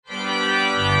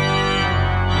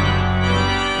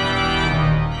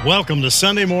Welcome to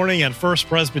Sunday morning at First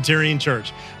Presbyterian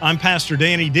Church. I'm Pastor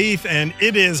Danny Deeth, and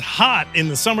it is hot in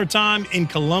the summertime in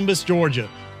Columbus, Georgia.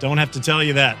 Don't have to tell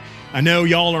you that. I know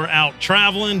y'all are out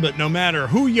traveling, but no matter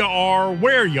who you are,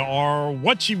 where you are,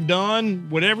 what you've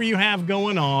done, whatever you have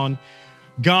going on,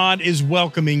 God is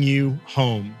welcoming you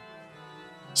home.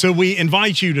 So we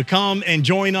invite you to come and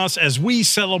join us as we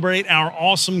celebrate our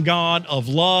awesome God of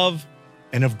love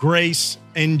and of grace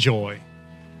and joy.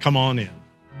 Come on in.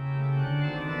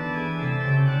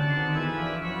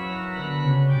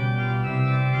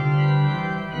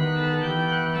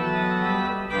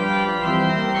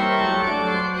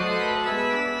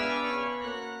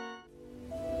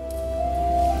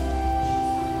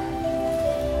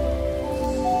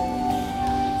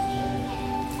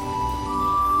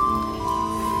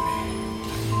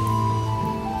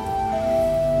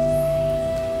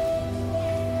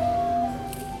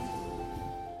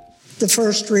 The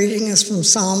first reading is from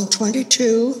Psalm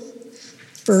 22,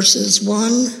 verses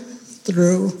 1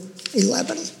 through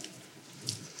 11.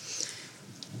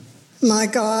 My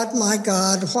God,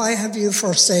 why have you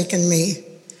forsaken me?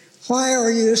 Why are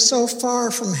you so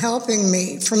far from helping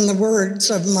me from the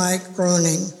words of my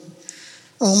groaning?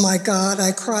 Oh my God,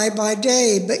 I cry by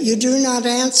day, but you do not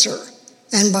answer,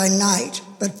 and by night,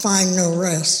 but find no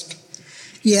rest.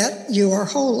 Yet you are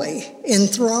holy,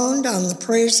 enthroned on the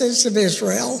praises of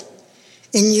Israel.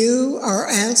 In you our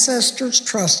ancestors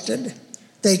trusted.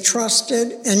 They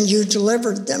trusted and you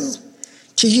delivered them.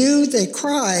 To you they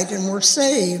cried and were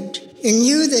saved. In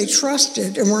you they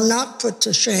trusted and were not put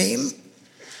to shame.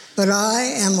 But I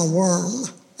am a worm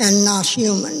and not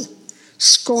human,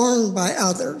 scorned by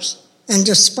others and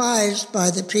despised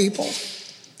by the people.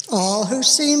 All who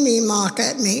see me mock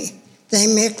at me. They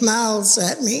make mouths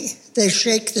at me. They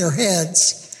shake their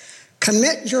heads.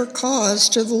 Commit your cause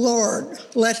to the Lord.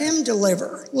 Let him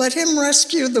deliver. Let him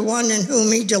rescue the one in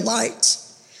whom he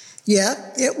delights.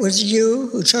 Yet it was you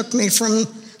who took me from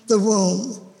the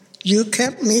womb. You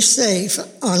kept me safe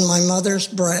on my mother's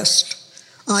breast.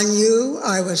 On you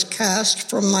I was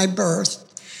cast from my birth.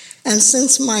 And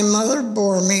since my mother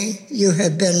bore me, you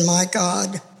have been my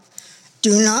God.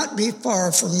 Do not be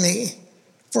far from me,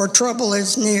 for trouble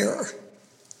is near,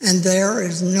 and there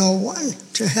is no one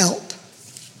to help.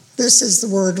 This is the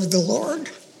word of the Lord.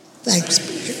 Thanks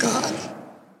be to God.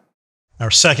 Our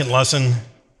second lesson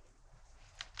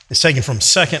is taken from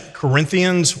 2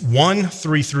 Corinthians 1,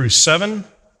 3 through 7.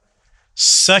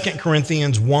 2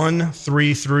 Corinthians 1,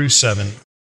 3 through 7.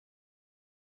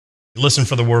 Listen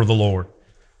for the word of the Lord.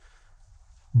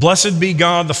 Blessed be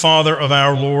God, the Father of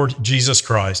our Lord Jesus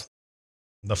Christ,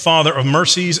 the Father of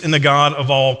mercies and the God of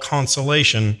all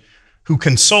consolation, who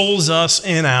consoles us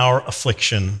in our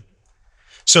affliction,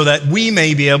 so that we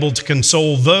may be able to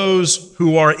console those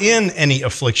who are in any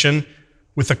affliction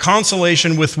with the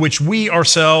consolation with which we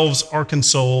ourselves are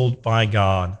consoled by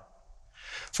God.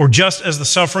 For just as the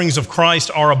sufferings of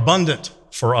Christ are abundant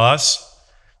for us,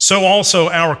 so also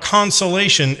our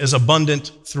consolation is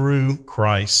abundant through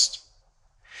Christ.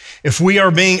 If we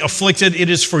are being afflicted, it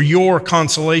is for your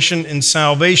consolation and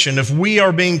salvation. If we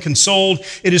are being consoled,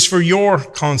 it is for your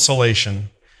consolation,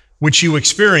 which you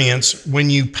experience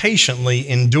when you patiently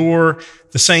endure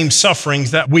the same sufferings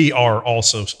that we are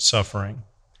also suffering.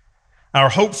 Our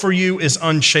hope for you is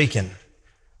unshaken,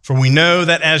 for we know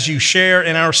that as you share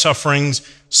in our sufferings,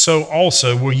 so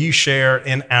also will you share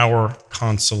in our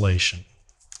consolation.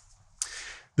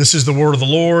 This is the word of the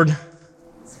Lord.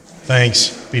 Thanks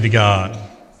be to God.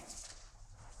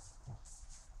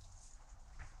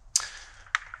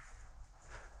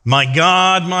 My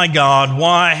God,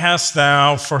 why hast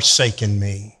thou forsaken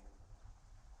me?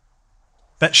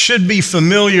 That should be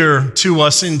familiar to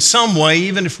us in some way,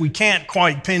 even if we can't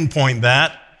quite pinpoint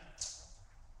that.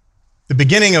 The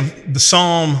beginning of the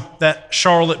psalm that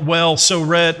Charlotte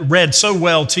read so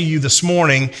well to you this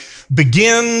morning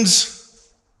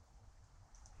begins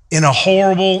in a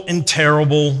horrible and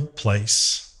terrible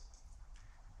place.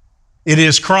 It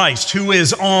is Christ who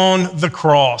is on the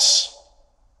cross.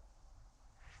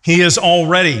 He has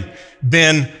already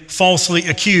been falsely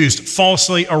accused,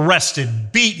 falsely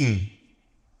arrested, beaten,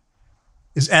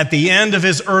 is at the end of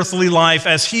his earthly life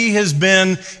as he has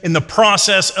been in the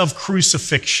process of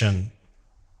crucifixion.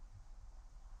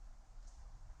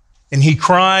 And he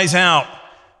cries out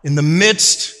in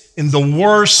the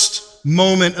worst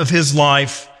moment of his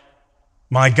life,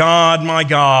 my God,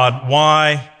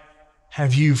 why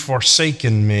have you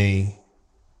forsaken me?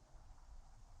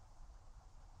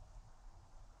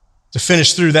 To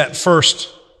finish through that first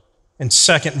and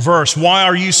second verse, why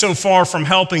are you so far from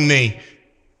helping me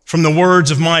from the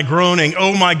words of my groaning.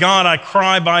 Oh my God, I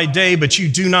cry by day, but you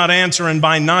do not answer, and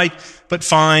by night, but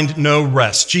find no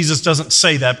rest. Jesus doesn't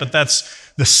say that, but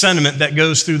that's the sentiment that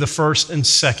goes through the first and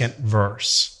second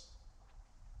verse.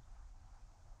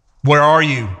 Where are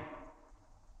you?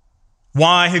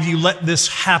 Why have you let this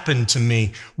happen to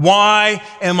me? Why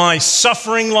am I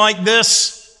suffering like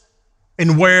this?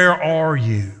 And where are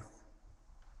you?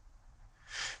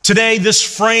 Today, this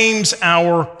frames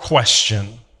our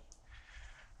question.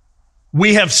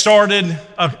 We have started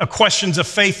a Questions of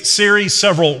Faith series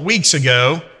several weeks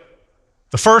ago,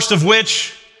 the first of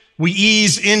which we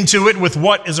eased into it with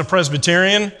what is a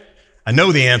Presbyterian? I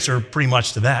know the answer pretty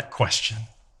much to that question.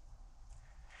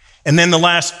 And then the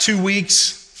last 2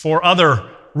 weeks, for other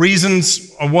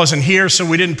reasons, I wasn't here, so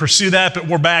we didn't pursue that, but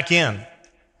we're back in.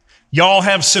 Y'all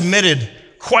have submitted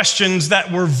questions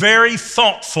that were very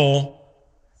thoughtful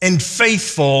and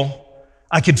faithful.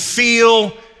 I could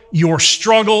feel your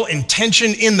struggle and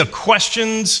tension in the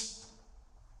questions,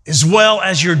 as well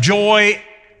as your joy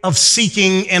of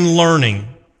seeking and learning.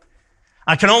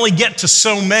 I can only get to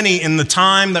so many in the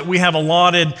time that we have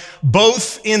allotted,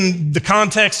 both in the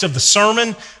context of the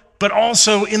sermon, but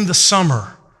also in the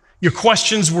summer. Your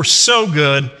questions were so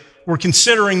good, we're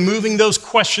considering moving those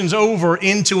questions over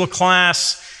into a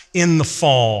class in the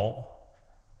fall.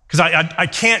 Because I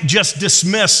can't just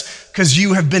dismiss because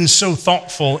you have been so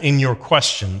thoughtful in your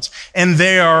questions, and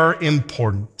they are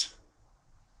important.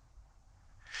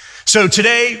 So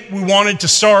today we wanted to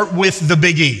start with the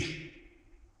biggie.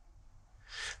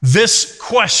 This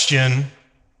question,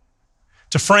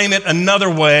 to frame it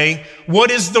another way, what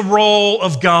is the role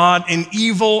of God in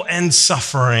evil and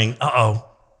suffering?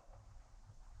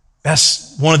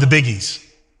 That's one of the biggies.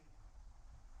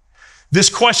 This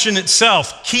question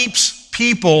itself keeps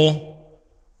people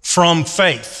from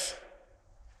faith.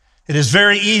 It is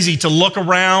very easy to look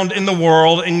around in the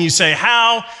world and you say,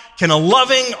 how can a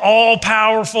loving,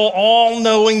 all-powerful,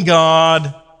 all-knowing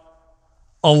God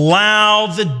allow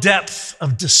the depth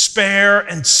of despair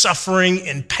and suffering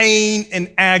and pain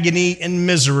and agony and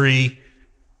misery?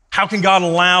 How can God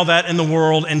allow that in the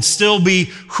world and still be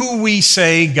who we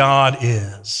say God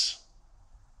is?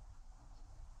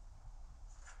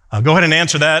 Go ahead and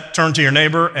answer that. Turn to your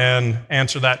neighbor and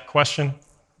answer that question.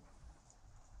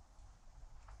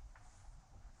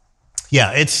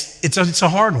 Yeah, it's a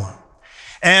hard one.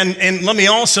 And let me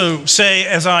also say,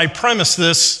 as I premise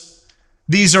this,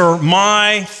 these are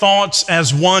my thoughts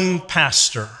as one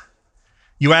pastor.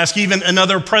 You ask even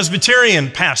another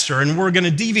Presbyterian pastor, and we're going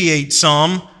to deviate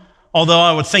some, although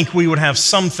I would think we would have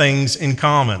some things in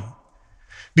common.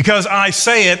 Because I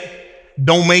say it,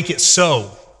 don't make it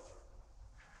so.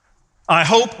 I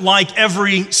hope, like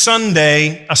every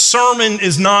Sunday, a sermon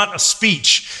is not a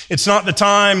speech. It's not the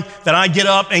time that I get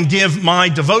up and give my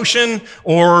devotion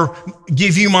or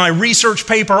give you my research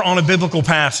paper on a biblical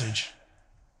passage.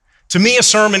 To me, a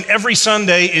sermon every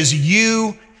Sunday is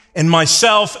you and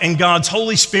myself and God's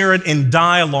Holy Spirit in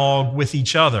dialogue with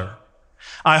each other.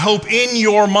 I hope in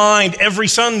your mind every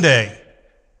Sunday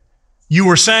you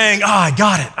were saying, I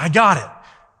got it.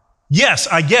 Yes,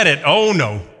 I get it. Oh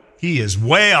no, he is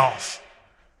way off.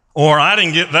 Or I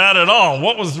didn't get that at all.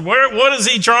 What is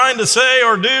he trying to say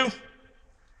or do?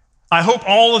 I hope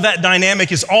all of that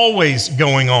dynamic is always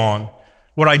going on.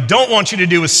 What I don't want you to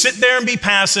do is sit there and be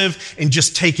passive and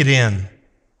just take it in.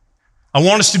 I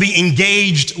want us to be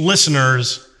engaged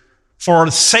listeners for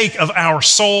the sake of our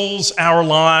souls, our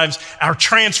lives, our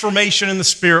transformation in the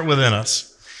Spirit within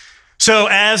us. So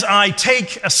as I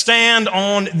take a stand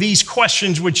on these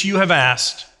questions which you have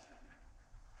asked,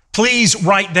 please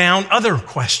write down other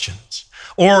questions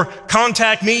or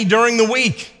contact me during the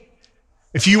week.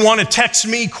 If you want to text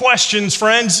me questions,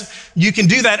 friends, you can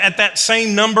do that at that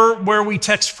same number where we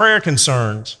text prayer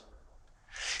concerns.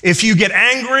 If you get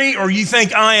angry or you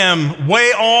think I am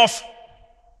way off,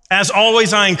 as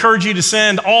always, I encourage you to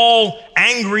send all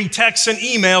angry texts and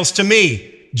emails to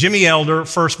me, Jimmy Elder,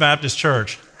 First Baptist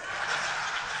Church.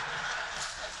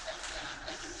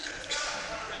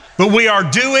 But we are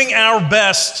doing our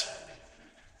best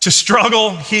to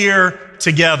struggle here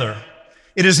together.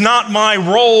 It is not my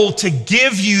role to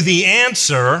give you the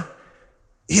answer.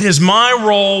 It is my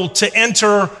role to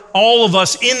enter all of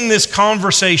us in this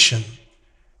conversation.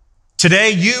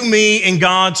 Today, you, me, and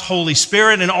God's Holy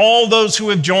Spirit, and all those who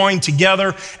have joined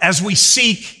together as we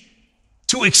seek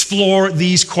to explore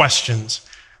these questions.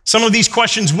 Some of these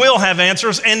questions will have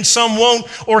answers and some won't,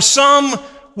 or some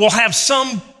will have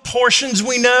some portions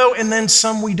we know and then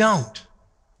some we don't.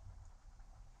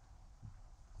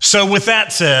 So with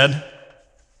that said,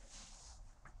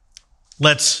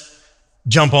 let's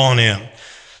jump on in.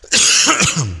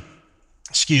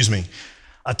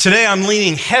 Today I'm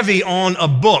leaning heavy on a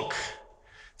book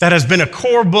that has been a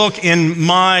core book in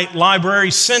my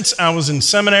library since I was in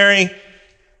seminary.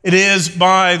 It is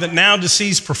by the now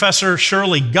deceased Professor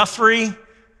Shirley Guthrie,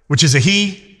 which is a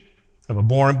he, of a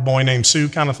boy named Sue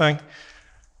kind of thing.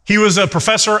 He was a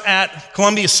professor at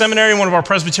Columbia Seminary, one of our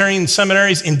Presbyterian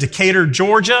seminaries in Decatur,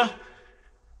 Georgia,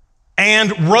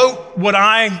 and wrote what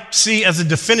I see as a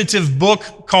definitive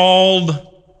book called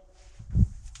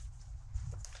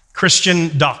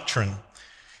Christian Doctrine.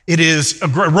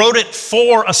 Wrote it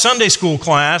for a Sunday school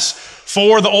class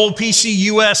for the old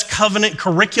PCUS covenant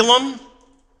curriculum.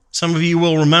 Some of you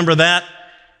will remember that.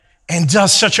 And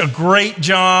does such a great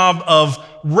job of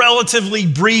relatively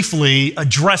briefly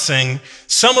addressing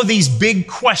some of these big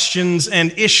questions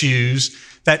and issues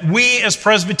that we as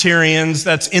Presbyterians,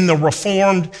 that's in the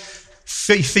Reformed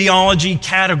theology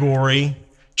category,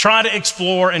 try to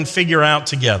explore and figure out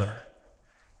together.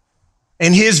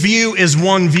 And his view is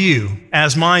one view,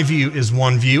 as my view is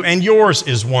one view, and yours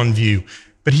is one view.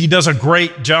 But he does a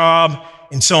great job,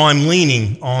 and so I'm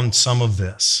leaning on some of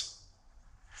this.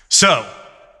 So,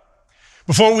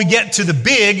 before we get to the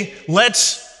big,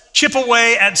 let's chip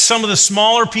away at some of the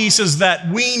smaller pieces that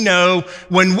we know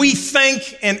when we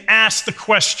think and ask the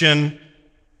question,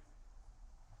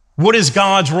 what is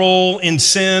God's role in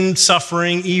sin,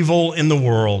 suffering, evil in the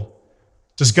world?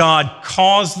 Does God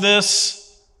cause this?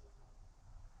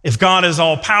 If God is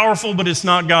all-powerful, but it's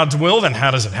not God's will, then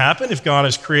how does it happen? If God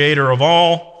is creator of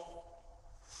all?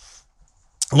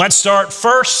 Let's start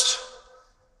first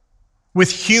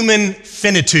with human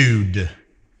finitude.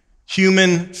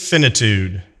 Human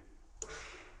finitude.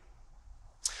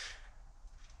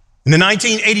 In the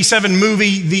 1987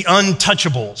 movie, The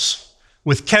Untouchables,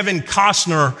 with Kevin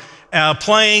Costner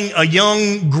playing a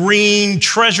young green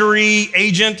Treasury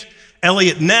agent,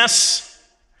 Elliot Ness,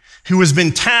 who has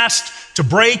been tasked to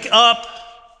break up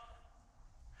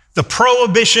the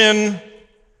Prohibition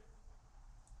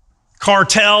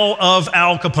cartel of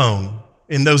Al Capone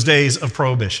in those days of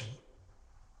Prohibition.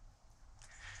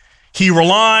 He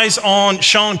relies on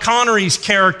Sean Connery's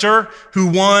character, who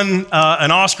won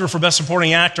an Oscar for Best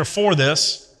Supporting Actor for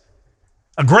this.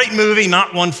 A great movie,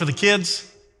 not one for the kids.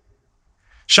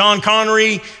 Sean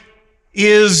Connery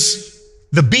is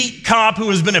the beat cop who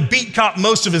has been a beat cop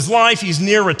most of his life. He's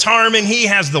near retirement. He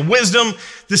has the wisdom.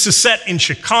 This is set in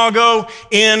Chicago,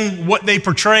 in what they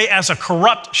portray as a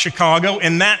corrupt Chicago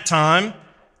in that time,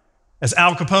 as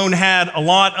Al Capone had a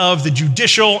lot of the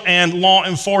judicial and law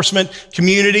enforcement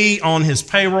community on his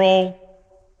payroll.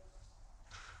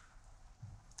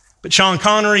 But Sean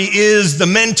Connery is the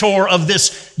mentor of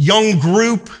this young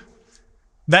group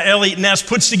that Elliot Ness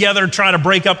puts together to try to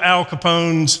break up Al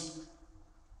Capone's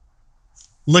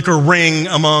liquor ring,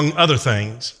 among other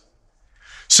things.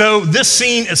 So this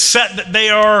scene is set that they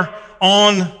are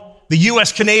on the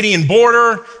U.S.-Canadian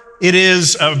border. It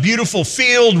is a beautiful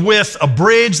field with a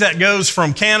bridge that goes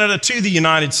from Canada to the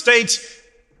United States.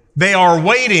 They are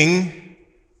waiting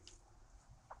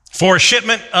for a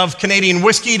shipment of Canadian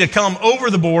whiskey to come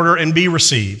over the border and be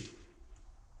received.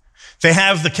 They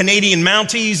have the Canadian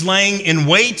Mounties laying in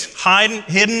wait,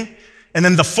 hidden, and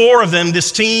then the four of them,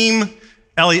 this team,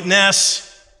 Elliot Ness,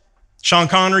 Sean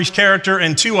Connery's character,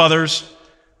 and two others,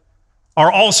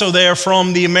 are also there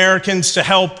from the Americans to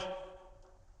help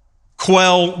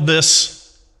quell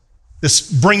this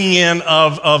bringing in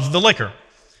of the liquor.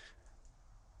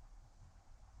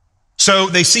 So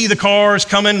they see the cars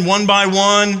coming one by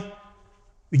one.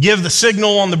 They give the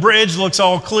signal on the bridge, looks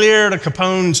all clear to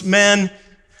Capone's men.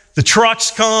 The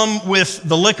trucks come with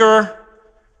the liquor,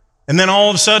 and then all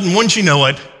of a sudden, wouldn't you know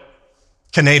it,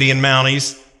 Canadian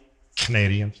Mounties,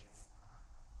 Canadians.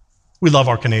 We love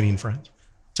our Canadian friends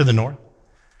to the north.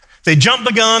 They jump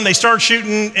the gun, they start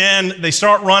shooting, and they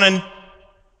start running.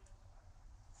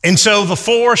 And so the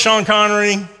four, Sean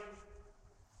Connery,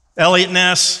 Elliot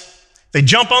Ness, they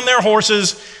jump on their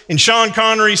horses, and Sean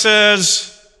Connery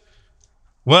says,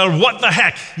 well, what the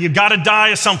heck? You gotta die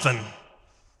of something.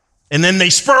 And then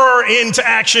they spur into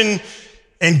action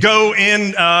and go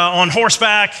in on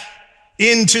horseback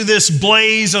into this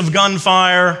blaze of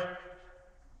gunfire,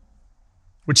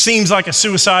 which seems like a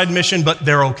suicide mission, but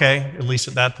they're okay, at least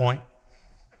at that point.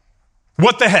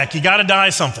 What the heck? You gotta die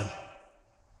of something.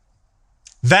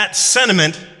 That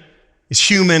sentiment is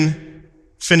human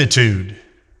finitude.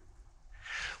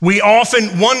 We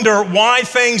often wonder why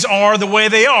things are the way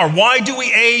they are. Why do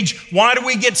we age? Why do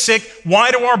we get sick? Why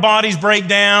do our bodies break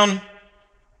down?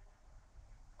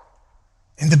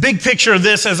 And the big picture of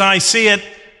this, as I see it,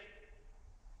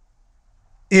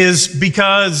 is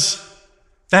because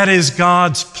that is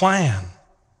God's plan.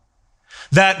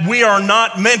 that we are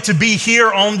not meant to be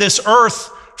here on this earth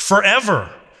forever.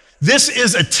 This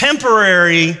is a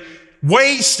temporary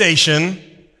way station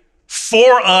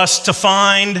for us to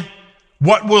find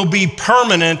what will be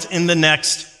permanent in the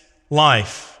next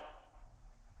life.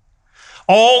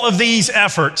 All of these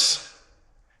efforts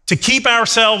to keep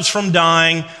ourselves from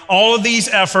dying, all of these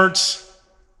efforts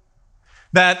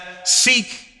that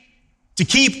seek to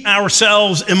keep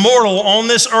ourselves immortal on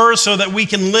this earth so that we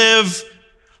can live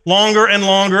longer and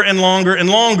longer and longer and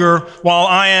longer, while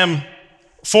I am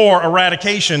for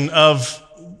eradication of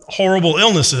horrible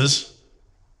illnesses,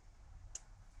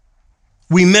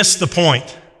 we miss the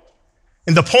point.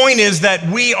 And the point is that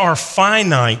we are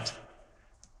finite.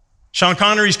 Sean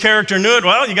Connery's character knew it.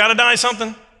 Well, you got to die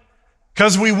something,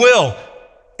 because we will.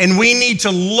 And we need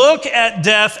to look at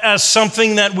death as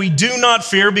something that we do not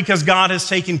fear, because God has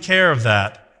taken care of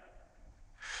that.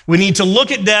 We need to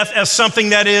look at death as something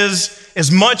that is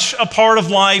as much a part of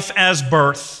life as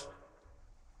birth.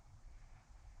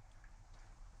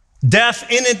 Death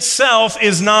in itself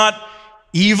is not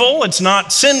evil, it's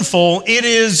not sinful. It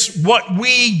is what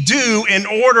we do in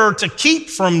order to keep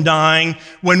from dying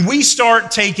when we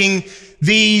start taking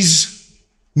these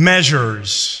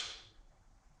measures.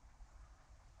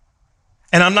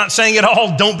 And I'm not saying at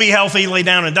all, don't be healthy, lay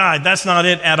down and die. That's not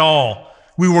it at all.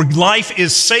 Life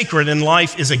is sacred and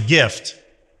life is a gift.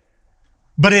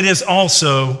 But it is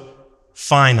also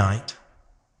finite.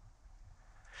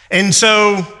 And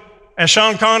so, as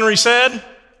Sean Connery said,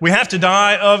 we have to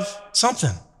die of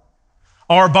something.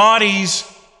 Our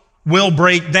bodies will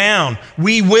break down.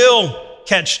 We will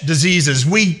catch diseases.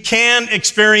 We can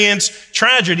experience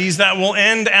tragedies that will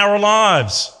end our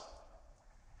lives.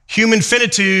 Human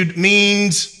finitude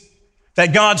means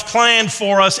that God's plan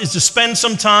for us is to spend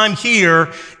some time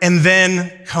here and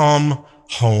then come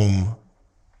home.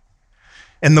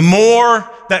 And the more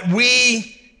that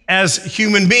we as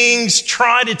human beings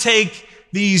try to take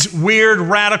these weird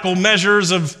radical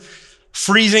measures of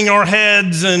freezing our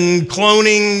heads and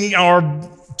cloning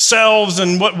ourselves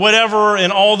and whatever,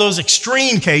 in all those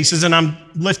extreme cases, and I'm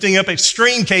lifting up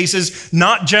extreme cases,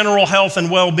 not general health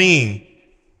and well-being.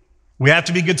 We have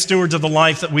to be good stewards of the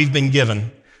life that we've been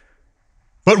given.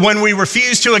 But when we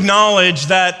refuse to acknowledge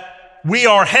that we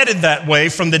are headed that way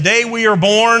from the day we are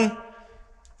born,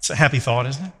 it's a happy thought,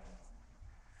 isn't it?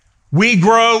 We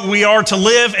grow, we are to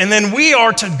live, and then we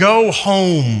are to go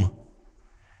home.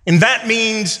 And that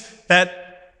means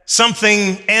that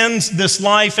something ends this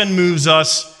life and moves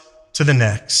us to the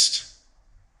next.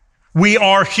 We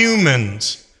are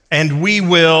humans, and we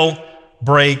will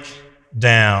break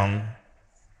down.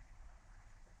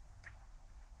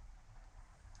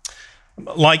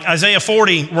 Like Isaiah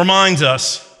 40 reminds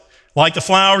us, like the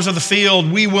flowers of the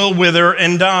field, we will wither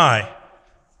and die.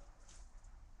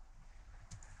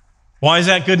 Why is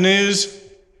that good news?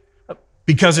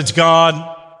 Because it's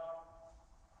God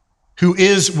who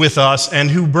is with us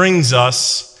and who brings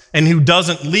us and who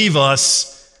doesn't leave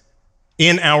us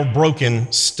in our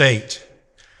broken state.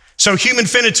 So human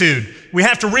finitude, we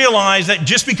have to realize that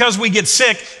just because we get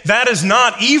sick, that is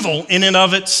not evil in and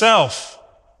of itself.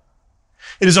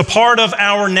 It is a part of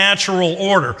our natural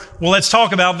order. Well, let's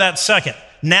talk about that second.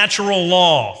 Natural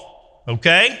law,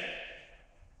 okay?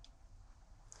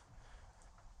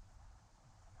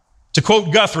 To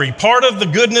quote Guthrie, part of the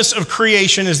goodness of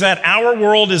creation is that our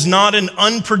world is not an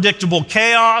unpredictable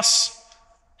chaos,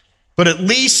 but at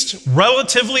least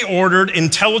relatively ordered,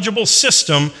 intelligible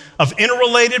system of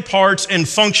interrelated parts and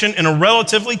function in a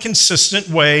relatively consistent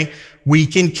way we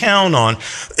can count on.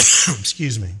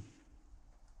 Excuse me.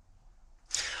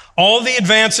 All the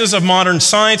advances of modern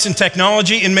science and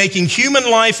technology in making human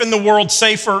life in the world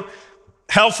safer,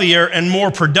 healthier, and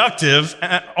more productive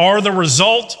are the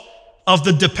result of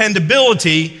the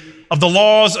dependability of the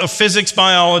laws of physics,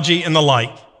 biology, and the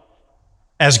like,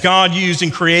 as God used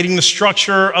in creating the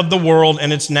structure of the world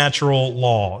and its natural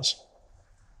laws.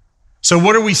 So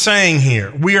what are we saying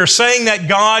here? We are saying that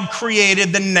God created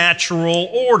the natural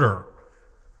order,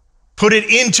 put it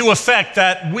into effect,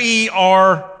 that we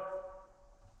are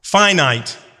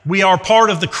finite. We are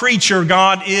part of the creature.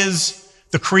 God is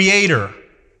the creator.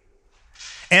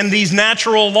 And these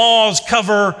natural laws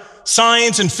cover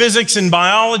science and physics and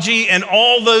biology and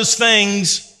all those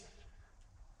things.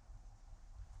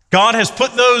 God has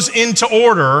put those into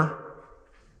order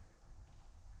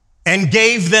and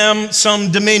gave them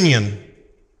some dominion,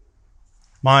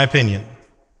 my opinion.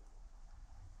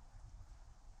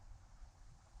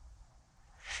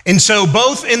 And so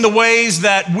both in the ways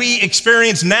that we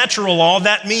experience natural law,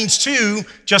 that means too,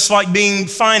 just like being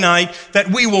finite,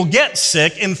 that we will get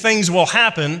sick and things will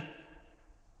happen.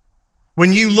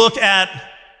 When you look at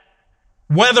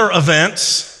weather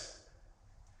events,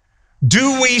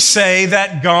 do we say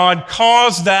that God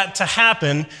caused that to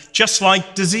happen just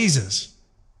like diseases?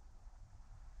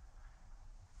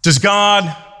 Does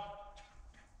God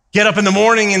get up in the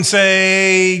morning and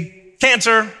say,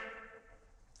 cancer,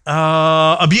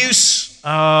 abuse,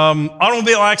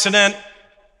 automobile accident,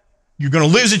 you're going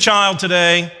to lose a child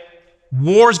today,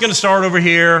 war's going to start over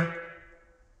here?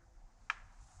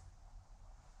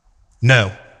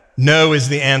 No. No is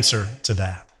the answer to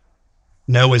that.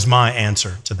 No is my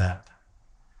answer to that.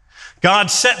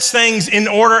 God sets things in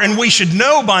order, and we should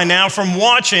know by now from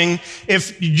watching,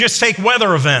 if you just take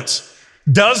weather events,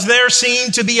 does there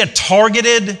seem to be a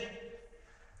targeted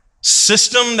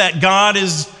system that God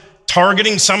is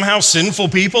targeting somehow sinful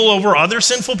people over other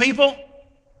sinful people?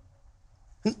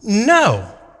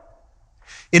 No.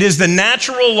 It is the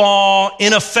natural law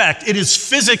in effect. It is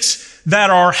physics that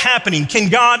are happening. Can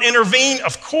God intervene?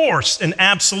 Of course, and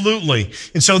absolutely.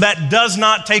 And so that does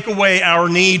not take away our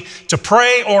need to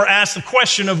pray or ask the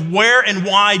question of where and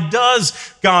why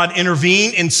does God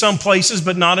intervene in some places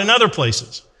but not in other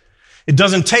places. It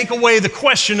doesn't take away the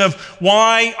question of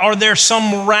why are there some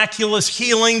miraculous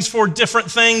healings for different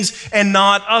things and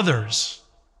not others.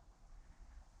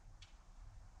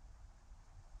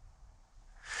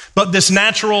 But this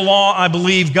natural law, I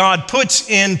believe, God puts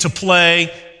into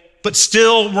play, but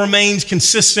still remains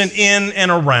consistent in and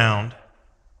around.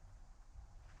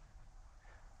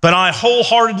 But I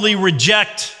wholeheartedly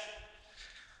reject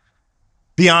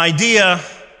the idea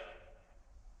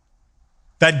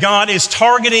that God is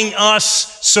targeting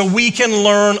us so we can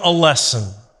learn a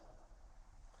lesson.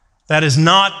 That is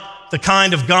not the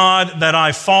kind of God that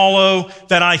I follow,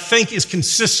 that I think is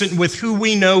consistent with who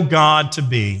we know God to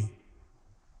be.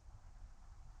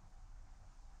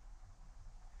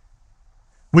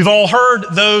 We've all heard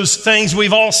those things.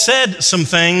 We've all said some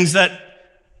things that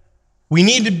we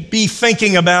need to be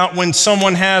thinking about when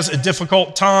someone has a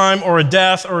difficult time or a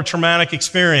death or a traumatic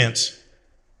experience.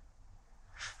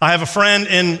 I have a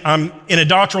friend I'm in a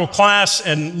doctoral class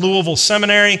in Louisville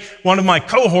Seminary. One of my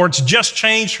cohorts just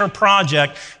changed her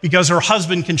project because her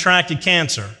husband contracted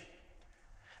cancer.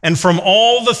 And from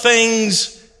all the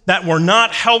things that were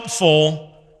not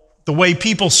helpful, the way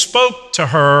people spoke to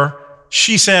her,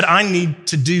 she said, I need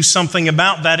to do something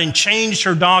about that, and changed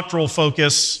her doctoral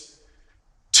focus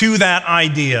to that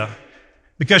idea.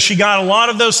 Because she got a lot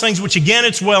of those things, which again,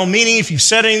 it's well-meaning. If you've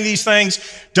said any of these things,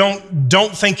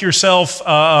 don't think yourself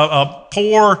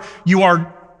poor. You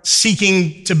are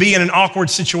seeking to be in an awkward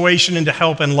situation and to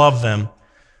help and love them.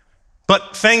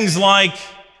 But things like,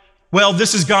 well,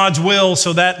 this is God's will,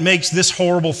 so that makes this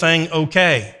horrible thing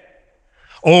okay.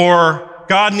 Or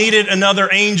God needed another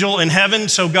angel in heaven,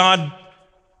 so God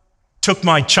took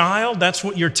my child. That's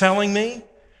what you're telling me?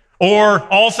 Or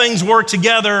all things work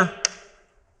together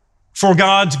for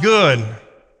God's good.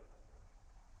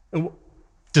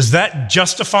 Does that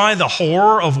justify the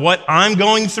horror of what I'm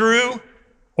going through,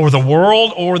 or the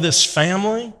world, or this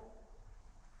family?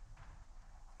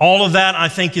 All of that, I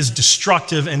think, is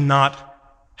destructive and not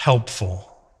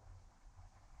helpful.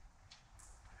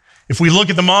 If we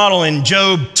look at the model in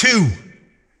Job 2,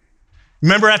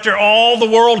 remember after all the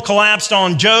world collapsed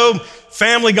on Job,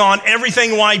 family gone,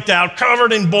 everything wiped out,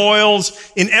 covered in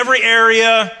boils, in every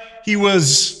area he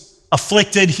was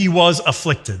afflicted, he was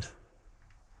afflicted.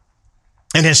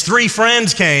 And his 3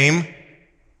 friends came,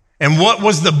 and what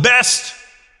was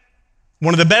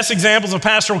one of the best examples of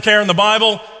pastoral care in the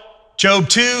Bible, Job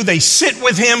 2, they sit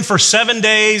with him for 7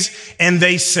 days and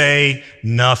they say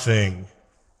nothing.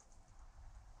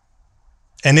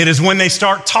 And it is when they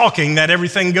start talking that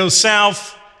everything goes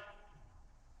south,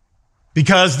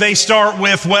 because they start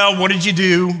with, well, what did you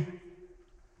do?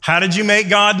 How did you make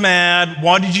God mad?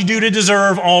 What did you do to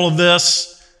deserve all of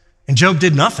this? And Job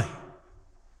did nothing.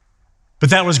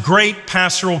 But that was great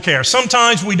pastoral care.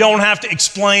 Sometimes we don't have to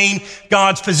explain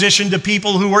God's position to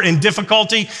people who are in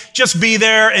difficulty. Just be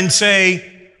there and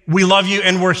say, we love you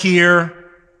and we're here.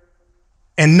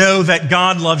 And know that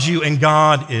God loves you and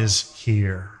God is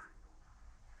here.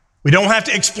 We don't have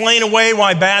to explain away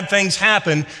why bad things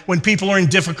happen when people are in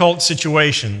difficult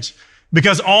situations,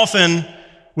 because often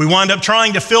we wind up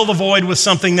trying to fill the void with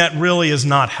something that really is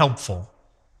not helpful.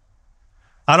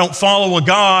 I don't follow a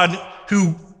God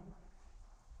who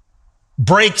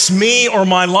breaks me or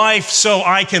my life so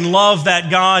I can love that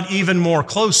God even more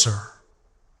closer.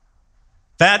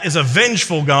 That is a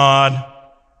vengeful God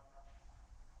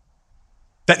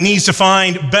that needs to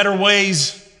find better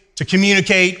ways to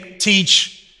communicate,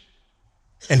 teach,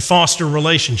 and foster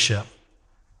relationship.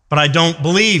 But I don't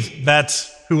believe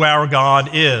that's who our God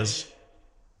is.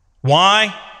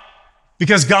 Why?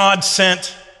 Because God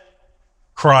sent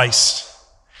Christ.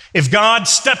 If God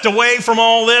stepped away from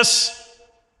all this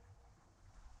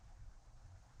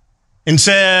and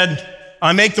said,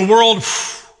 I make the world,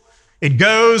 it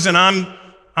goes, and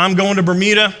I'm going to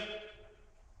Bermuda,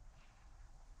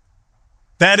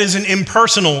 that is an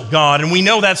impersonal God, and we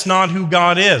know that's not who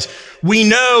God is. We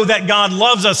know that God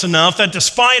loves us enough that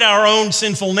despite our own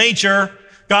sinful nature,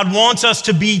 God wants us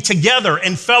to be together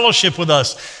and fellowship with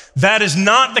us. That is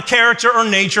not the character or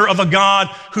nature of a God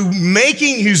who's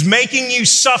making you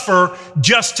suffer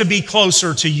just to be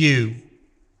closer to you.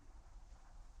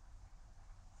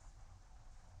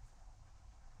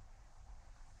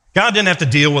 God didn't have to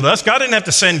deal with us. God didn't have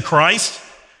to send Christ.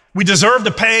 We deserve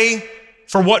to pay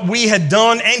for what we had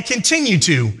done and continue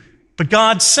to. But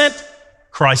God sent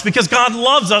Christ because God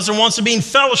loves us and wants to be in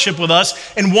fellowship with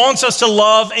us and wants us to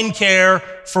love and care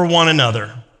for one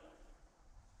another.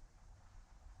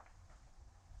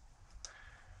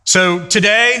 So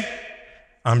today,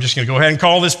 I'm just going to go ahead and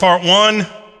call this part 1.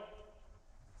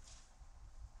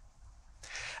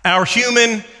 Our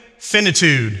human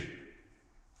finitude.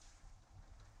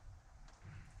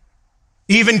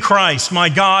 Even Christ, my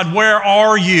God, where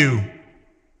are you?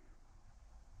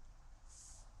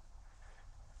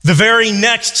 The very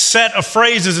next set of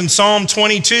phrases in Psalm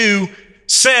 22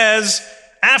 says,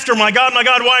 after, my God,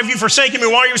 why have you forsaken me?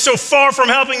 Why are you so far from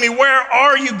helping me? Where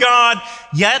are you, God?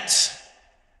 Yet,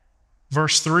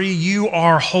 verse 3, you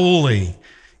are holy,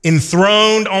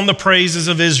 enthroned on the praises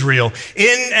of Israel.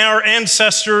 In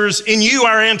you,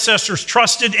 our ancestors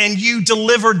trusted, and you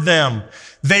delivered them.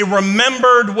 They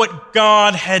remembered what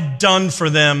God had done for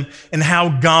them and how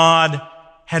God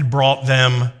had brought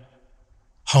them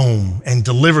home and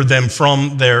delivered them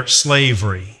from their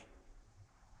slavery.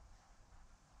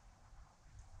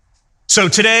 So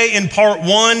today in part 1,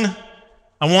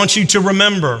 I want you to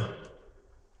remember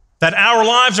that our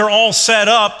lives are all set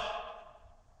up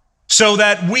so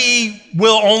that we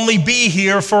will only be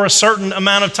here for a certain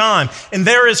amount of time. And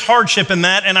there is hardship in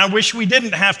that, and I wish we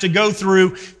didn't have to go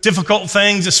through difficult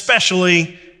things,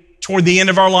 especially toward the end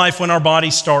of our life when our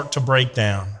bodies start to break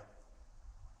down.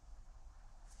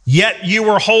 Yet you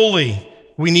are holy,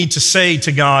 we need to say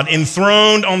to God,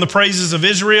 enthroned on the praises of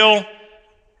Israel,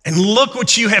 and look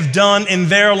what you have done in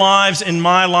their lives, in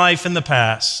my life in the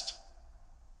past.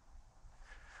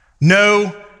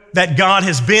 Know that God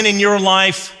has been in your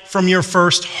life from your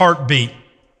first heartbeat.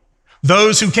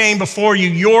 Those who came before you,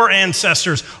 your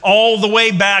ancestors, all the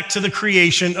way back to the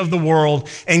creation of the world.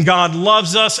 And God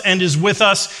loves us and is with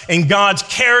us. And God's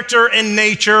character and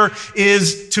nature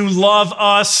is to love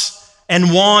us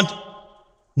and want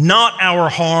not our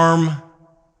harm,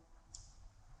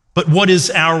 but what is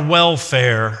our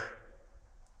welfare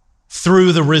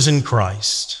through the risen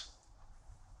Christ.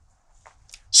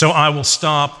 So I will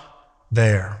stop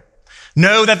there.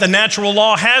 Know that the natural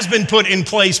law has been put in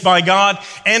place by God,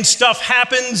 and stuff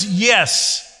happens,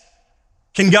 yes.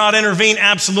 Can God intervene?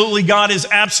 Absolutely. God is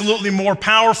absolutely more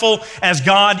powerful as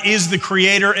God is the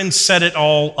creator and set it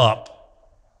all up.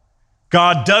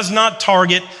 God does not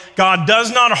target. God does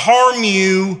not harm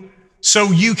you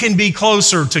so you can be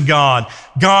closer to God.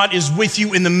 God is with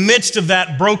you in the midst of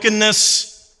that brokenness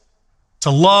to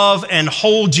love and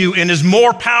hold you, and is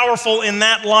more powerful in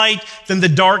that light than the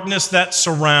darkness that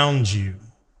surrounds you.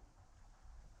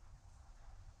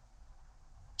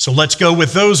 So let's go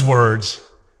with those words,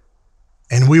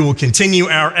 and we will continue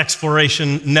our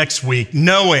exploration next week,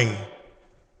 knowing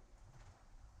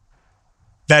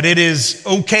that it is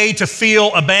okay to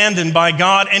feel abandoned by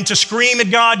God and to scream at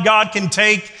God. God can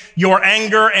take your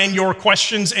anger and your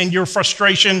questions and your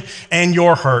frustration and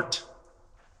your hurt.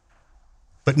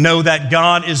 But know that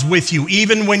God is with you,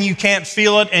 even when you can't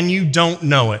feel it and you don't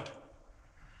know it.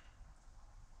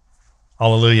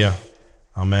 Hallelujah.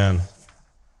 Amen.